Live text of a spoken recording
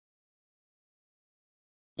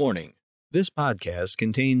Warning: this podcast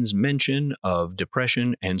contains mention of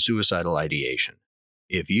depression and suicidal ideation.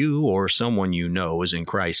 If you or someone you know is in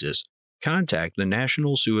crisis, contact the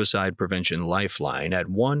National Suicide Prevention Lifeline at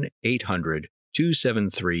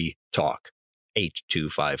 1-800-273-TALK,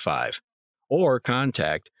 8255, or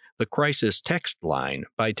contact the Crisis Text Line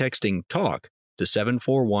by texting TALK to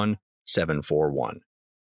 741-741.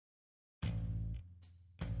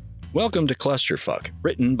 Welcome to Clusterfuck,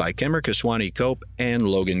 written by Kemer Kaswani Cope and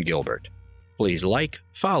Logan Gilbert. Please like,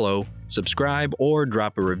 follow, subscribe, or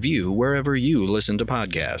drop a review wherever you listen to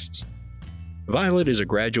podcasts. Violet is a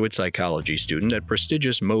graduate psychology student at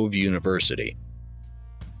prestigious Mauve University.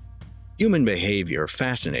 Human behavior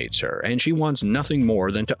fascinates her, and she wants nothing more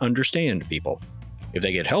than to understand people. If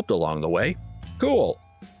they get helped along the way, cool.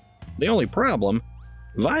 The only problem,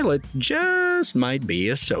 Violet just might be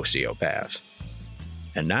a sociopath.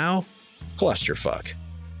 And now, Clusterfuck.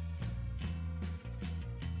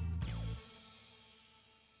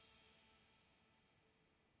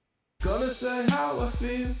 Gonna say how I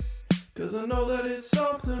feel, cause I know that it's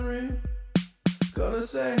something real. Gonna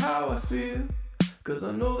say how I feel, cause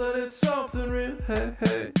I know that it's something real. Hey,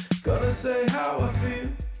 hey. Gonna say how I feel,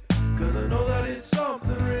 cause I know that it's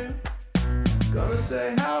something real. Gonna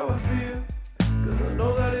say how I feel, cause I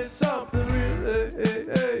know that it's something real. Hey, hey,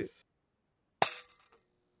 hey.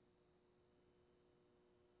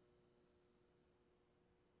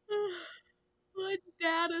 My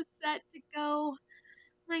data's set to go.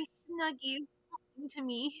 My Snuggie is talking to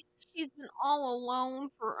me. She's been all alone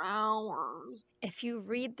for hours. If you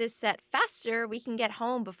read this set faster, we can get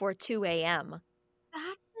home before 2 a.m.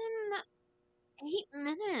 That's in 8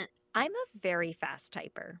 minutes. I'm a very fast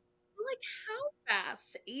typer. Like, how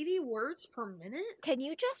fast? 80 words per minute? Can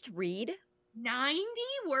you just read? 90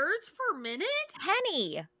 words per minute?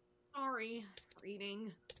 Penny! Sorry,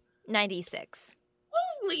 reading. 96.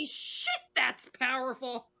 Holy shit, that's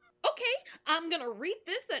powerful! Okay, I'm gonna read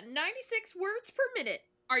this at 96 words per minute.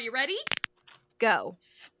 Are you ready? Go.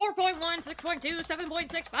 4.1, 6.2,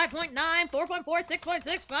 7.6, 5.9, 4.4,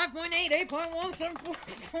 6.6, 5.8, 8.1,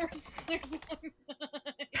 7.4, 6.9.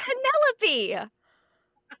 Penelope!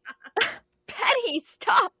 Penny,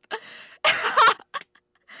 stop!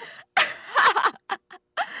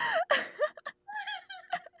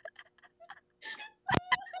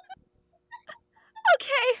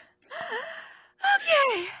 Okay.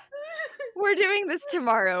 We're doing this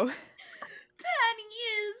tomorrow. Penny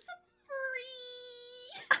is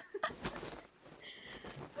free!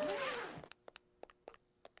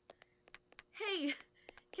 Hey,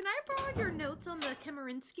 can I borrow your notes on the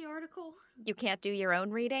Kemerinsky article? You can't do your own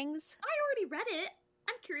readings? I already read it.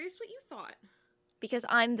 I'm curious what you thought. Because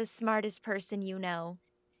I'm the smartest person you know.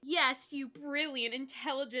 Yes, you brilliant,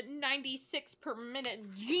 intelligent, 96 per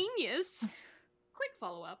minute genius. Quick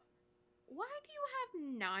follow-up. Why do you have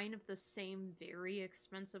 9 of the same very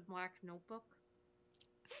expensive black notebook?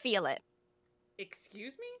 Feel it.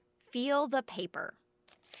 Excuse me? Feel the paper.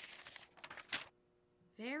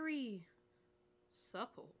 Very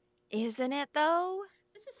supple. Isn't it, though?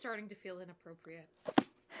 This is starting to feel inappropriate.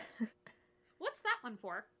 What's that one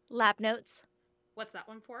for? Lab notes. What's that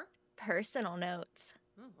one for? Personal notes.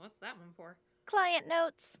 Oh, what's that one for? Client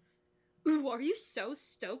notes. Ooh, are you so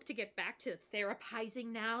stoked to get back to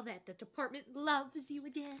therapizing now that the department loves you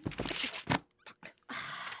again?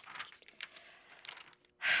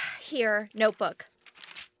 Here, notebook.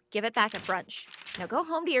 Give it back at brunch. Now go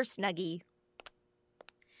home to your Snuggie.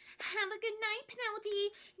 Have a good night,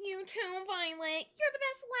 Penelope. You too, Violet. You're the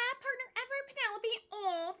best lab partner ever, Penelope.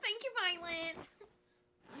 Oh, thank you, Violet.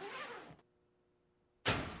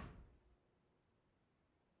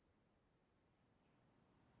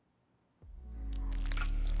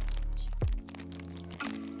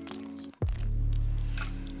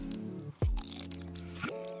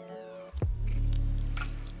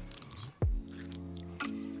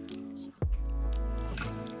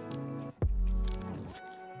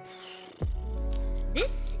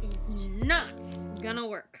 This is not gonna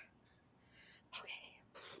work. Okay.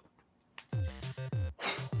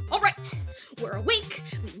 Alright, we're awake,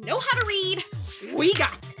 we know how to read, we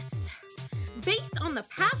got this. Based on the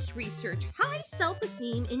past research, high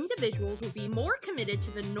self-esteem individuals will be more committed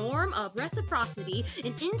to the norm of reciprocity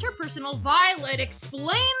in interpersonal. Violet,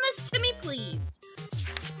 explain this to me, please.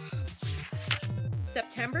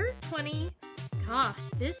 September 20. Gosh,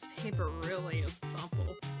 this paper really is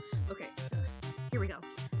supple. Okay, here we go.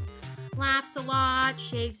 Laughs a lot,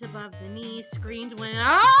 shakes above the knee, screams when.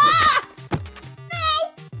 Ah!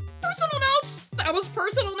 No! Personal notes! That was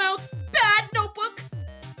personal notes! Bad notebook!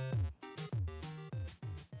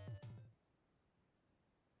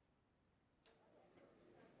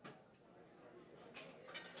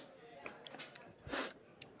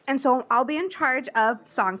 And so I'll be in charge of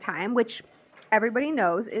song time, which everybody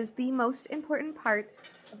knows is the most important part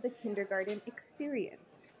of the kindergarten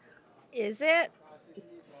experience. Is it?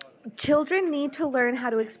 Children need to learn how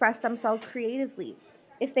to express themselves creatively.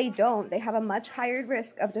 If they don't, they have a much higher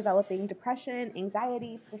risk of developing depression,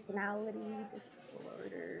 anxiety, personality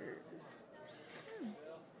disorders.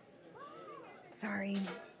 Sorry,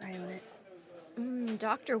 Violet.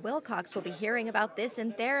 Dr. Wilcox will be hearing about this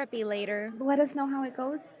in therapy later. Let us know how it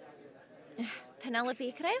goes.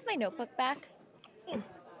 Penelope, could I have my notebook back?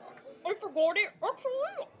 I forgot it,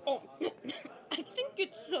 actually. Oh, I think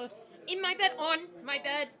it's in my bed, on my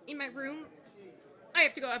bed, in my room. I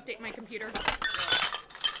have to go update my computer.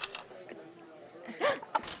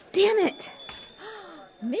 Damn it!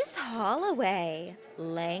 Miss Holloway.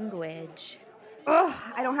 Language. Ugh,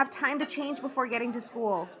 I don't have time to change before getting to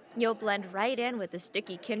school. You'll blend right in with the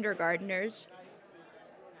sticky kindergartners.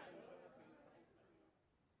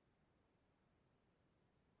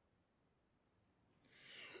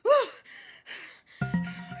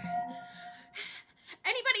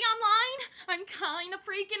 Anybody online? I'm kind of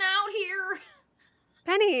freaking out here.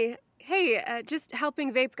 Penny, hey, just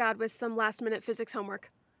helping Vape God with some last-minute physics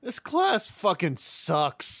homework. This class fucking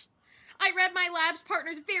sucks. I read my lab's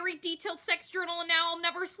partner's very detailed sex journal and now I'll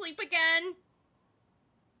never sleep again.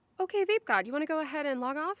 Okay, Vape God, you want to go ahead and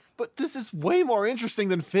log off? But this is way more interesting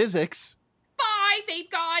than physics. Bye,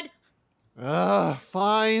 Vape God.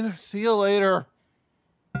 Fine. See you later.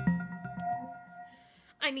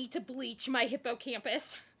 I need to bleach my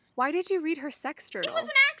hippocampus. Why did you read her sex journal? It was an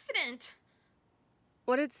accident.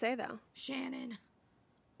 What did it say, though? Shannon.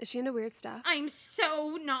 Is she into weird stuff? I'm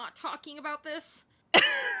so not talking about this.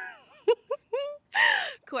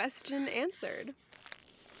 Question answered.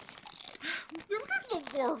 This is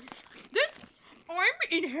the worst. I'm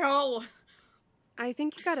in hell. I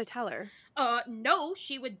think you gotta tell her. No,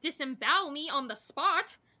 she would disembowel me on the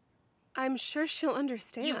spot. I'm sure she'll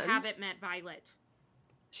understand. You haven't met Violet.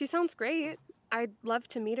 She sounds great. I'd love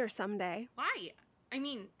to meet her someday. Why? I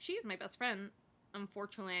mean, she's my best friend.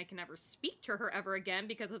 Unfortunately, I can never speak to her ever again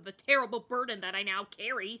because of the terrible burden that I now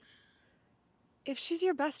carry. If she's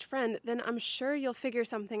your best friend, then I'm sure you'll figure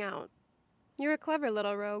something out. You're a clever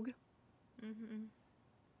little rogue. Mm-hmm.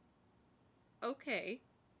 Okay.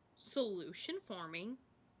 Solution forming.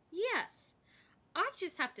 Yes. I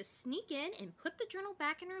just have to sneak in and put the journal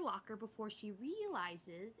back in her locker before she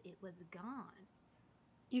realizes it was gone.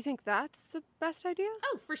 You think that's the best idea?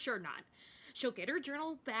 Oh, for sure not. She'll get her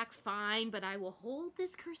journal back fine, but I will hold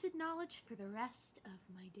this cursed knowledge for the rest of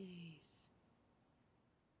my days.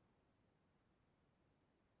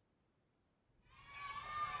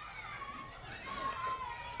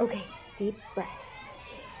 Okay, deep breaths.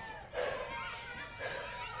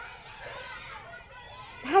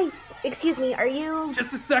 Hi, excuse me, are you...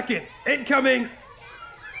 Just a second. Incoming.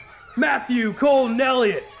 Matthew, Cole, and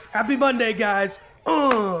Elliot. Happy Monday, guys.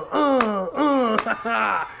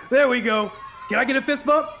 There we go. Can I get a fist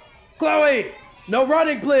bump? Chloe, no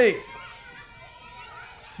running, please.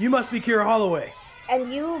 You must be Kira Holloway.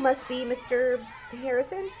 And you must be Mr.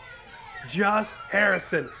 Harrison? Just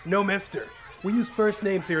Harrison, no mister. We use first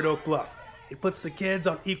names here at Oak Bluff. It puts the kids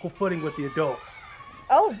on equal footing with the adults.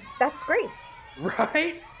 Oh, that's great.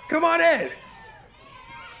 Right? Come on in.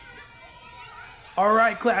 All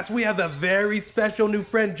right, class, we have a very special new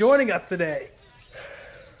friend joining us today.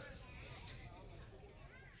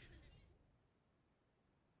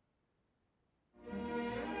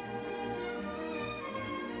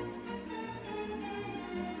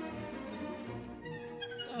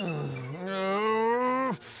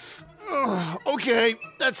 Okay,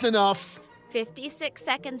 that's enough. 56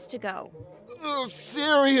 seconds to go. Oh,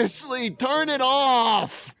 seriously, turn it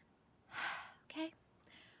off! Okay.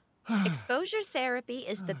 Exposure therapy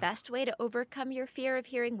is the best way to overcome your fear of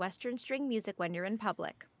hearing Western string music when you're in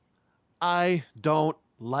public. I don't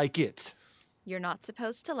like it. You're not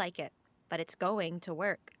supposed to like it, but it's going to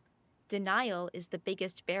work. Denial is the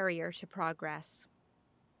biggest barrier to progress.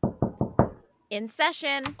 In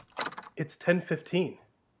session. It's 10:15.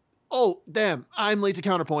 Oh, damn, I'm late to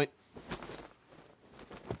Counterpoint.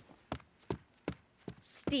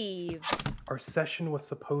 Steve. Our session was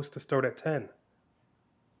supposed to start at 10.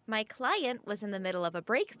 My client was in the middle of a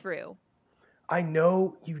breakthrough. I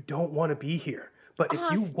know you don't want to be here, but if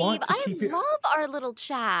you Steve, want to I keep your... love our little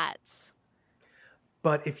chats.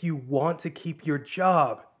 But if you want to keep your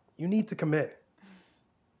job, you need to commit.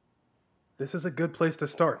 This is a good place to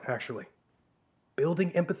start, actually.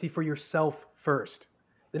 Building empathy for yourself first,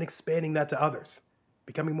 then expanding that to others.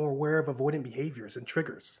 Becoming more aware of avoidant behaviors and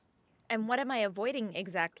triggers. And what am I avoiding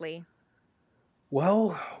exactly?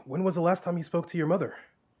 Well, when was the last time you spoke to your mother?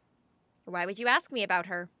 Why would you ask me about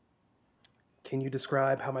her? Can you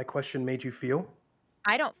describe how my question made you feel?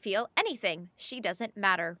 I don't feel anything. She doesn't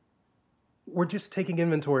matter. We're just taking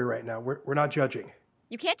inventory right now. We're not judging.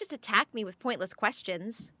 You can't just attack me with pointless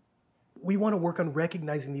questions. We want to work on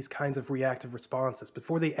recognizing these kinds of reactive responses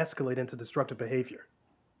before they escalate into destructive behavior.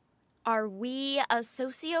 Are we a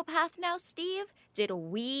sociopath now, Steve? Did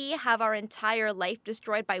we have our entire life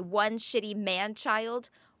destroyed by one shitty man-child?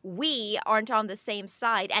 We aren't on the same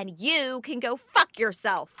side, and you can go fuck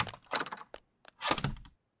yourself!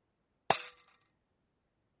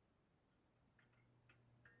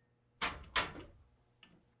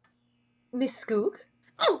 Miss Skoog?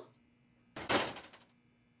 Oh!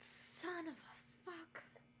 Son of a fuck.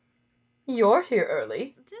 You're here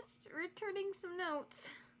early. Just returning some notes.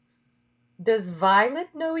 Does Violet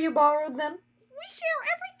know you borrowed them? We share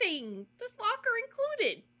everything, this locker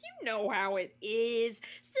included. You know how it is.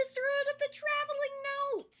 Sisterhood of the Traveling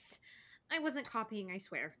Notes. I wasn't copying, I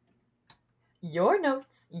swear. Your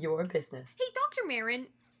notes, your business. Hey, Dr. Marin,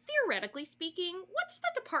 theoretically speaking, what's the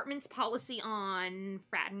department's policy on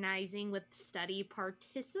fraternizing with study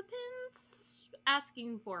participants?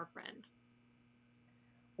 Asking for a friend.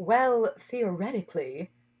 Well, theoretically,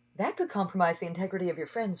 that could compromise the integrity of your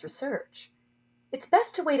friend's research. It's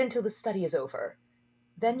best to wait until the study is over.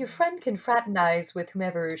 Then your friend can fraternize with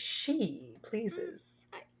whomever she pleases.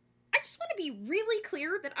 I just want to be really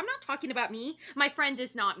clear that I'm not talking about me. My friend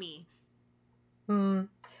is not me.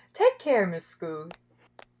 Take care, Miss Skoog.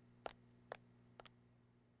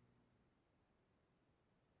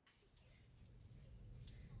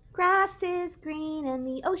 Grass is green and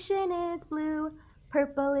the ocean is blue.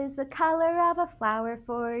 Purple is the color of a flower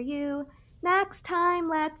for you. Next time,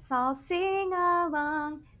 let's all sing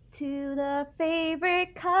along to the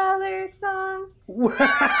favorite color song.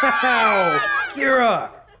 Wow! Kira,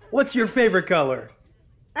 what's your favorite color?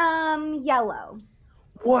 Yellow.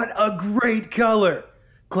 What a great color!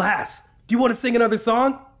 Class, do you want to sing another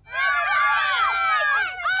song?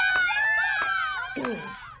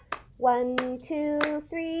 1, 2,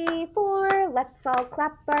 3, 4. Let's all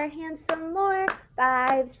clap our hands some more.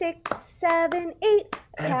 5, 6, 7, 8.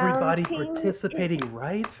 Everybody Counting. participating,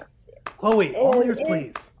 right? Chloe, all ears,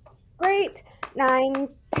 please. It's great. 9,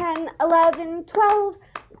 10, 11, 12.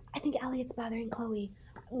 I think Elliot's bothering Chloe.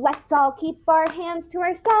 Let's all keep our hands to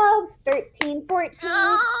ourselves. 13, 14.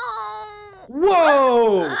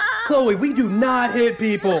 Whoa! Chloe, we do not hit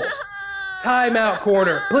people. Time out,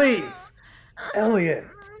 corner, please. Elliot,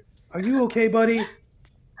 are you okay, buddy?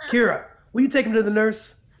 Kira, will you take him to the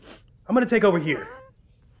nurse? I'm gonna take over here.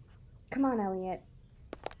 Come on, Elliot.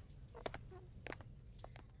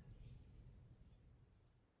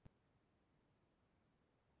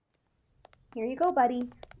 Here you go, buddy.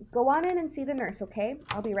 Go on in and see the nurse, okay?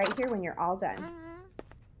 I'll be right here when you're all done.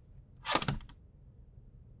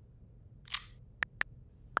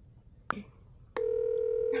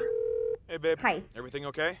 Hey, babe. Hi. Everything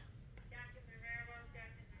okay?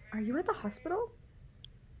 Are you at the hospital?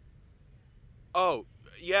 Oh,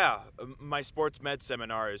 yeah. My sports med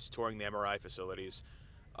seminar is touring the MRI facilities.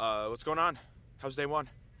 What's going on? How's day one?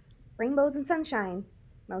 Rainbows and sunshine,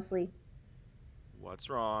 mostly. What's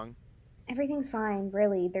wrong? Everything's fine,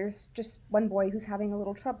 really. There's just one boy who's having a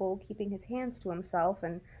little trouble keeping his hands to himself,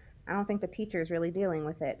 and I don't think the teacher's really dealing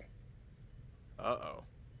with it. Uh-oh.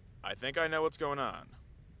 I think I know what's going on.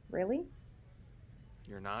 Really?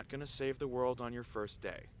 You're not gonna save the world on your first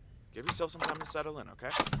day. Give yourself some time to settle in,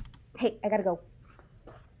 okay? Hey, I gotta go.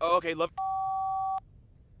 Oh, okay, love.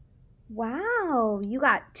 Wow, you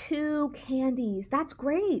got 2 candies. That's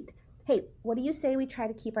great. Hey, what do you say we try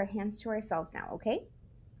to keep our hands to ourselves now, okay?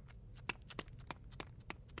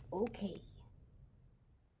 Okay.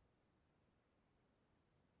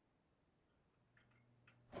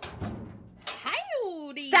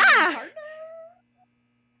 Howdy, Ah! partner.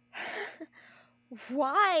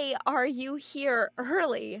 Why are you here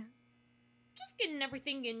early? Just getting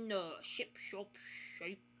everything in ship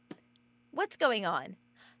shape. What's going on?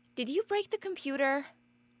 Did you break the computer?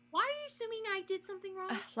 Why are you assuming I did something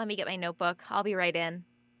wrong? Let me get my notebook. I'll be right in.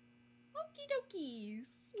 Okie dokies.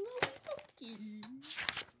 Slow dokies.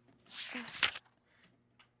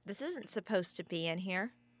 This isn't supposed to be in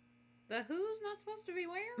here. The who's not supposed to be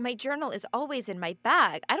where? My journal is always in my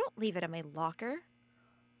bag. I don't leave it in my locker.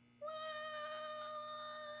 Well,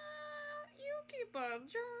 you keep a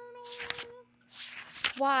journal.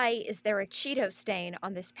 Why is there a Cheeto stain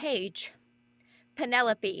on this page?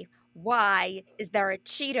 Penelope, why is there a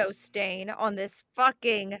Cheeto stain on this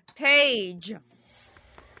fucking page? I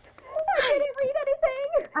didn't read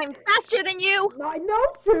anything. I'm faster than you! I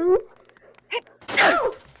know, Truth.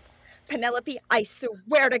 Penelope, I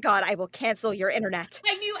swear to God I will cancel your internet.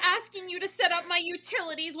 I knew asking you to set up my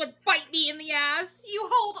utilities would bite me in the ass. You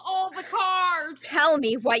hold all the cards. Tell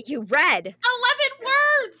me what you read. 11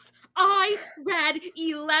 words! I read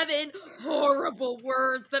 11 horrible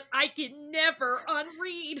words that I can never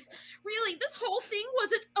unread. Really, this whole thing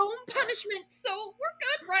was its own punishment, so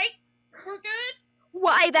we're good, right? We're good?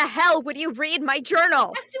 Why the hell would you read my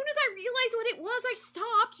journal? As soon as I realized what it was, I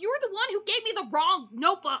stopped. You're the one who gave me the wrong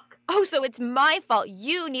notebook. Oh, so it's my fault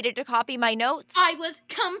you needed to copy my notes? I was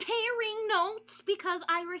comparing notes because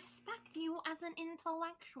I respect you as an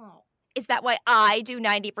intellectual. Is that why I do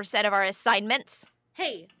 90% of our assignments?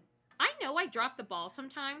 Hey, I know I drop the ball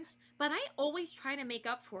sometimes, but I always try to make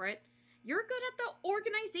up for it. You're good at the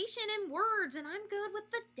organization and words, and I'm good with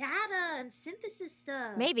the data and synthesis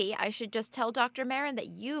stuff. Maybe I should just tell Dr. Marin that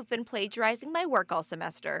you've been plagiarizing my work all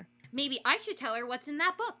semester. Maybe I should tell her what's in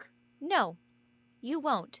that book. No, you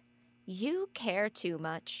won't. You care too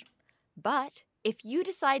much. But if you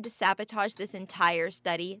decide to sabotage this entire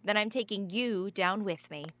study, then I'm taking you down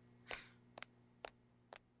with me.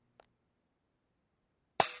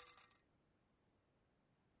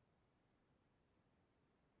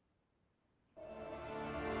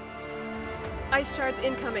 Ice shards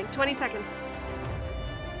incoming. 20 seconds.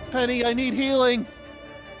 Penny, I need healing.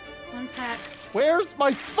 One sec. Where's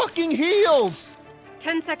my fucking heals?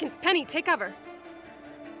 10 seconds. Penny, take cover.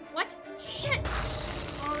 What? Shit!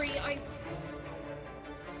 Sorry,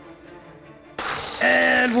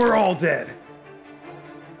 And we're all dead.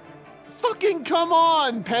 Fucking come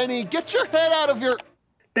on, Penny. Get your head out of your...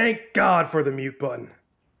 Thank God for the mute button.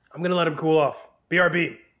 I'm gonna let him cool off.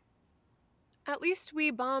 BRB. At least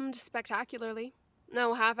we bombed spectacularly.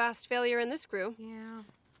 No half-assed failure in this crew. Yeah.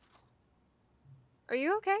 Are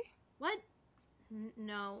you okay? What?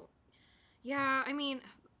 No. Yeah, I mean,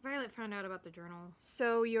 Violet found out about the journal.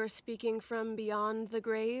 So you're speaking from beyond the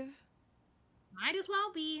grave? Might as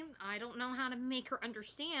well be. I don't know how to make her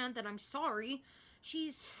understand that I'm sorry.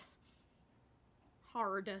 She's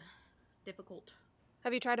hard. Difficult.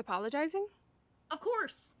 Have you tried apologizing? Of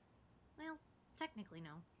course. Well, technically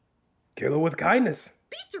no. Kill her with kindness.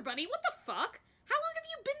 Beaster Bunny, what the fuck? How long have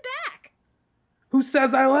you been back? Who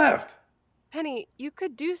says I left? Penny, you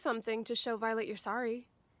could do something to show Violet you're sorry.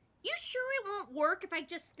 You sure it won't work if I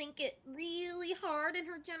just think it really hard in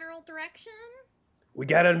her general direction? We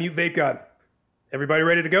got a mute vape gun. Everybody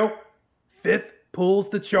ready to go? Fifth pulls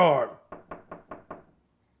the charm.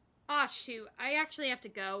 Aw, shoot. I actually have to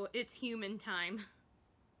go. It's human time.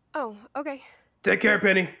 Oh, okay. Take care,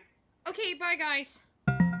 Penny. Okay, bye, guys.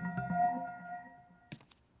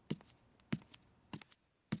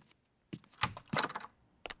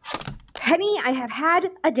 Penny, I have had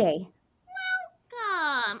a day.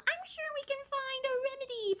 Welcome. I'm sure we can find a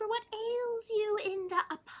remedy for what ails you in the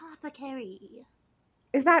apothecary.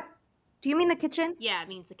 Is that... Do you mean the kitchen? Yeah, it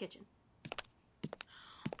means the kitchen.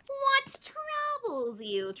 What troubles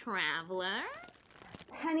you, traveler?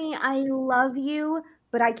 Penny, I love you,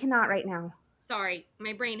 but I cannot right now. Sorry,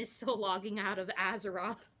 my brain is still logging out of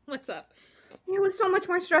Azeroth. What's up? It was so much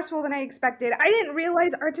more stressful than I expected. I didn't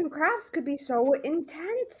realize arts and crafts could be so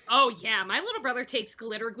intense. Oh yeah, my little brother takes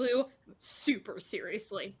glitter glue super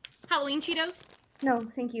seriously. Halloween Cheetos? No,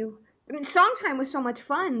 thank you. I mean, song time was so much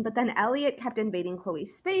fun, but then Elliot kept invading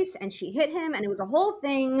Chloe's space, and she hit him, and it was a whole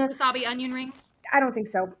thing. Wasabi onion rings? I don't think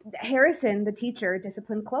so. Harrison, the teacher,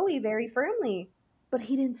 disciplined Chloe very firmly. But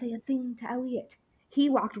he didn't say a thing to Elliot. He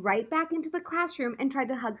walked right back into the classroom and tried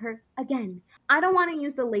to hug her again. I don't want to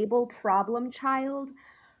use the label problem child,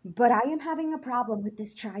 but I am having a problem with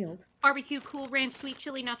this child. Barbecue Cool Ranch Sweet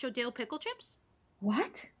Chili Nacho Dill Pickle Chips?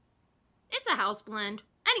 What? It's a house blend.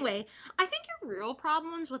 Anyway, I think your real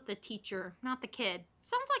problem's with the teacher, not the kid.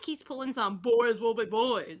 Sounds like he's pulling some boys will be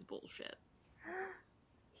boys bullshit.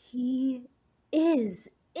 He is,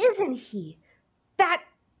 isn't he? That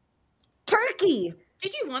turkey!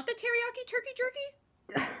 Did you want the teriyaki turkey jerky?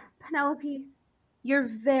 Penelope, you're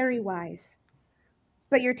very wise,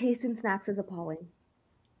 but your taste in snacks is appalling.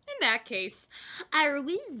 In that case, our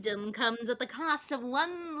wisdom comes at the cost of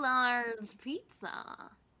one large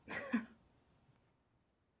pizza.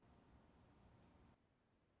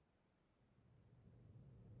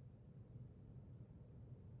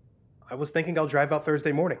 I was thinking I'll drive out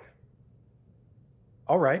Thursday morning.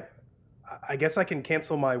 All right. I guess I can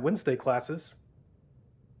cancel my Wednesday classes.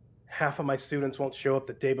 Half of my students won't show up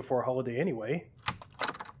the day before holiday anyway.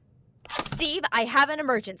 Steve, I have an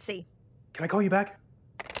emergency. Can I call you back?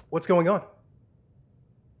 What's going on?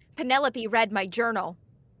 Penelope read my journal.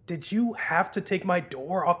 Did you have to take my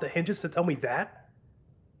door off the hinges to tell me that?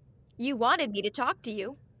 You wanted me to talk to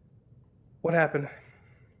you. What happened?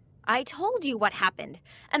 I told you what happened.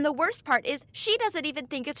 And the worst part is she doesn't even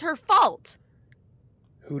think it's her fault.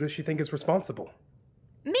 Who does she think is responsible?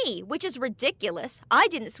 Me, which is ridiculous. I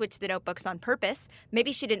didn't switch the notebooks on purpose.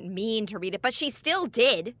 Maybe she didn't mean to read it, but she still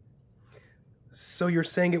did. So you're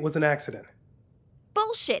saying it was an accident?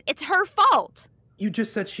 Bullshit, it's her fault. You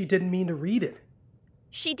just said she didn't mean to read it.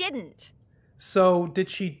 She didn't. So did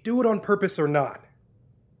she do it on purpose or not?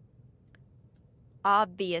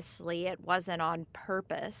 Obviously, it wasn't on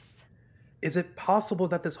purpose. Is it possible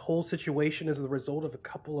that this whole situation is the result of a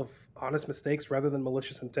couple of honest mistakes rather than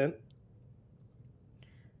malicious intent?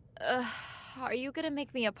 Are you gonna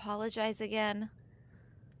make me apologize again?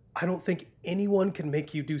 I don't think anyone can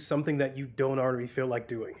make you do something that you don't already feel like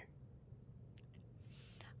doing.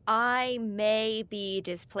 I may be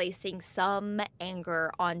displacing some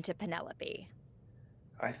anger onto Penelope.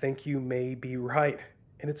 I think you may be right,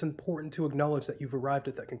 and it's important to acknowledge that you've arrived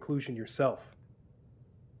at that conclusion yourself.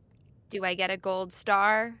 Do I get a gold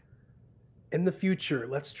star? In the future,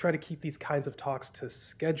 let's try to keep these kinds of talks to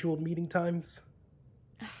scheduled meeting times.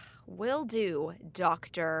 Will do,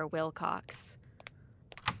 Dr. Wilcox.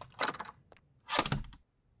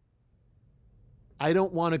 I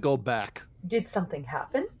don't want to go back. Did something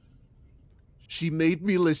happen? She made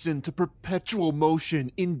me listen to perpetual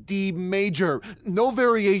motion in D major. No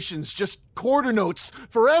variations, just quarter notes,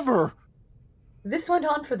 forever. This went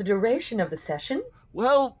on for the duration of the session?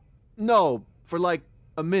 Well, no, for like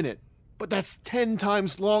a minute. But that's 10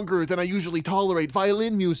 times longer than I usually tolerate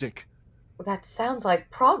violin music. That sounds like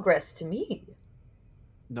progress to me.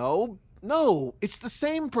 No, it's the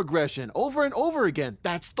same progression over and over again.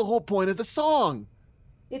 That's the whole point of the song.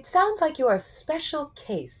 It sounds like you're a special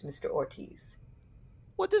case, Mr. Ortiz.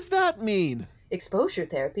 What does that mean? Exposure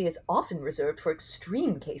therapy is often reserved for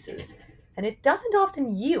extreme cases, and it doesn't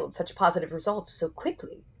often yield such positive results so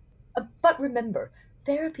quickly. But remember,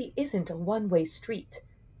 therapy isn't a one-way street.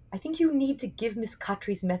 I think you need to give Miss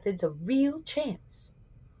Catri's methods a real chance.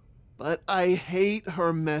 But I hate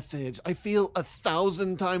her methods. I feel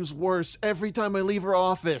 1,000 times worse every time I leave her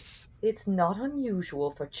office. It's not unusual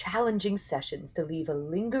for challenging sessions to leave a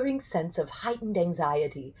lingering sense of heightened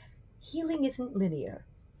anxiety. Healing isn't linear.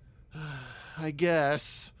 I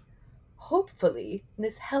guess. Hopefully,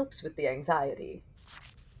 this helps with the anxiety.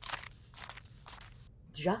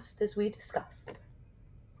 Just as we discussed.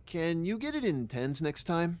 Can you get it in tens next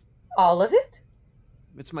time? All of it?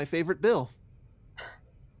 It's my favorite bill.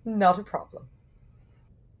 Not a problem.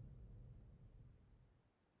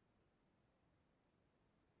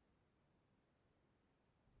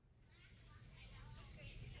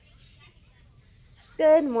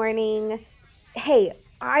 Good morning. Hey,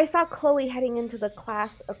 I saw Chloe heading into the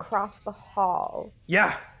class across the hall.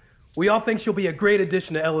 Yeah, we all think she'll be a great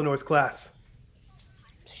addition to Eleanor's class.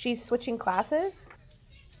 She's switching classes?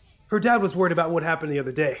 Her dad was worried about what happened the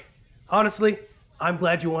other day. Honestly, I'm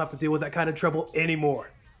glad you won't have to deal with that kind of trouble anymore.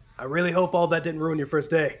 I really hope all that didn't ruin your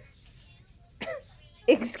first day.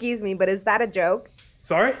 Excuse me, but is that a joke?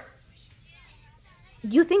 Sorry?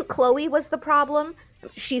 You think Chloe was the problem?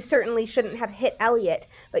 She certainly shouldn't have hit Elliot,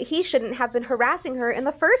 but he shouldn't have been harassing her in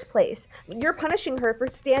the first place. You're punishing her for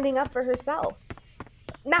standing up for herself.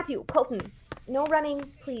 Matthew, Colton, no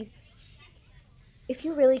running, please. If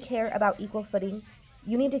you really care about equal footing,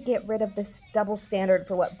 you need to get rid of this double standard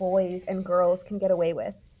for what boys and girls can get away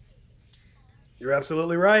with. You're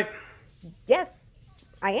absolutely right. Yes,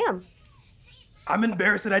 I am. I'm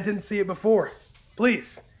embarrassed that I didn't see it before.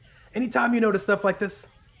 Please, anytime you notice stuff like this,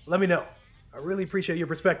 let me know. I really appreciate your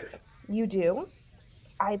perspective. You do?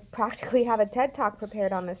 I practically have a TED Talk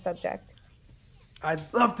prepared on this subject. I'd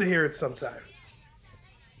love to hear it sometime.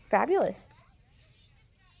 Fabulous.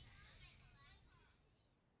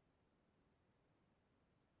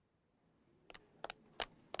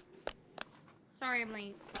 Sorry I'm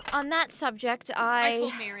late. On that subject, I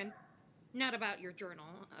told Marin. Not about your journal,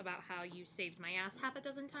 about how you saved my ass half a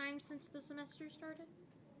dozen times since the semester started.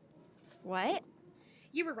 What?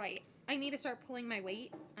 You were right. I need to start pulling my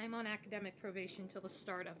weight. I'm on academic probation till the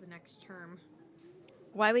start of the next term.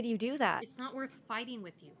 Why would you do that? It's not worth fighting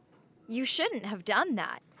with you. You shouldn't have done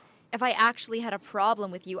that. If I actually had a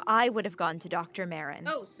problem with you, I would have gone to Dr. Marin.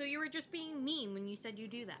 Oh, so you were just being mean when you said you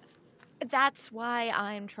do that. That's why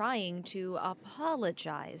I'm trying to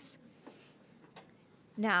apologize.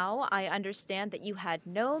 Now, I understand that you had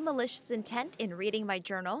no malicious intent in reading my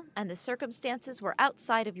journal, and the circumstances were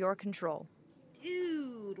outside of your control.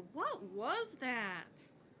 Dude, what was that?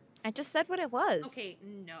 I just said what it was. Okay,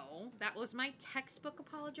 no. That was my textbook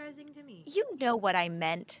apologizing to me. You know what I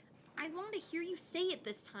meant. I want to hear you say it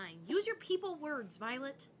this time. Use your people words,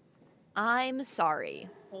 Violet. I'm sorry.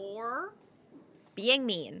 Or? being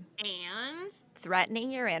mean, And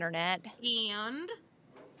threatening your internet,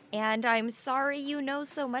 and I'm sorry you know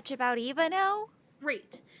so much about Eva now?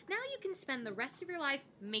 great. Now you can spend the rest of your life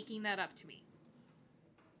making that up to me.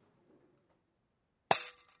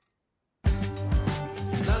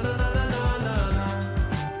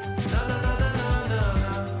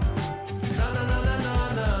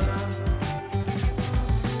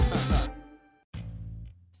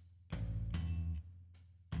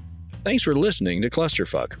 Thanks for listening to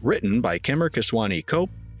Clusterfuck, written by Kemer Kaswani Cope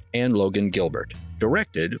and Logan Gilbert,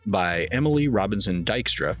 directed by Emily Robinson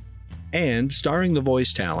Dykstra, and starring the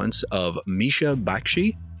voice talents of Misha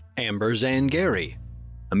Bakshi, Amber Zangari,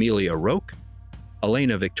 Amelia Roque,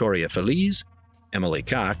 Elena Victoria Feliz, Emily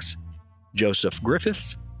Cox, Joseph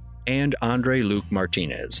Griffiths, and Andre Luke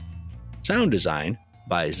Martinez. Sound design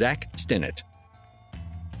by Zach Stinnett.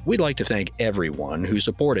 We'd like to thank everyone who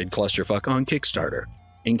supported Clusterfuck on Kickstarter,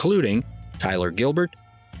 including Tyler Gilbert,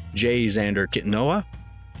 Jay Xander Kitnoa,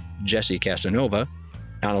 Jesse Casanova,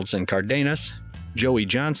 Donaldson Cardenas, Joey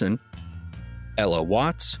Johnson, Ella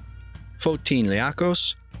Watts, Fotin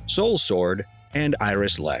Liakos, Soul Sword, and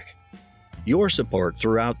Iris Leck. Your support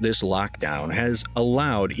throughout this lockdown has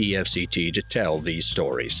allowed EFCT to tell these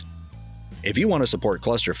stories. If you want to support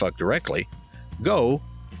Clusterfuck directly, go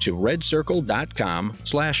to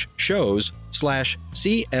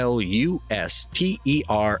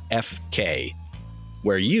redcircle.com/shows/CLUSTERFK,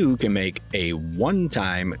 where you can make a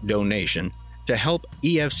one-time donation to help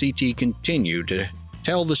EFCT continue to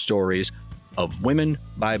tell the stories of women,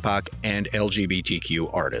 BIPOC, and LGBTQ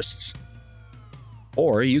artists.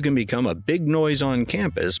 Or you can become a big noise on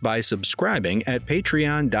campus by subscribing at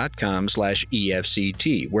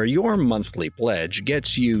patreon.com/EFCT, where your monthly pledge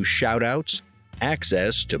gets you shoutouts,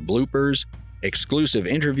 access to bloopers, exclusive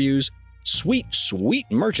interviews, sweet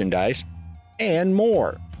merchandise, and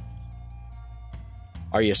more.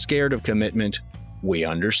 Are you scared of commitment? We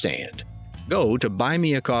understand. Go to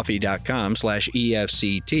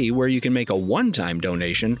buymeacoffee.com/EFCT, where you can make a one-time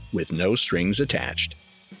donation with no strings attached.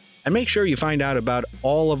 And make sure you find out about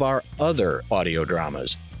all of our other audio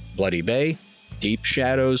dramas: Bloody Bay, Deep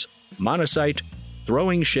Shadows, Monocyte,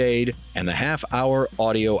 Throwing Shade, and the Half-Hour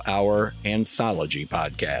Audio Hour Anthology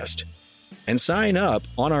podcast. And sign up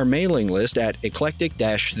on our mailing list at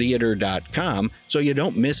eclectic-theater.com so you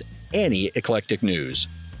don't miss any eclectic news.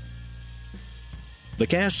 The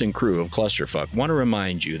cast and crew of Clusterfuck want to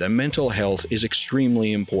remind you that mental health is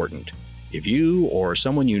extremely important. If you or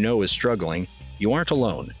someone you know is struggling, you aren't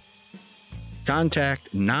alone.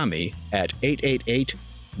 Contact NAMI at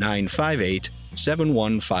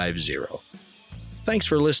 888-958-7150. Thanks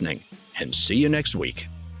for listening, and see you next week.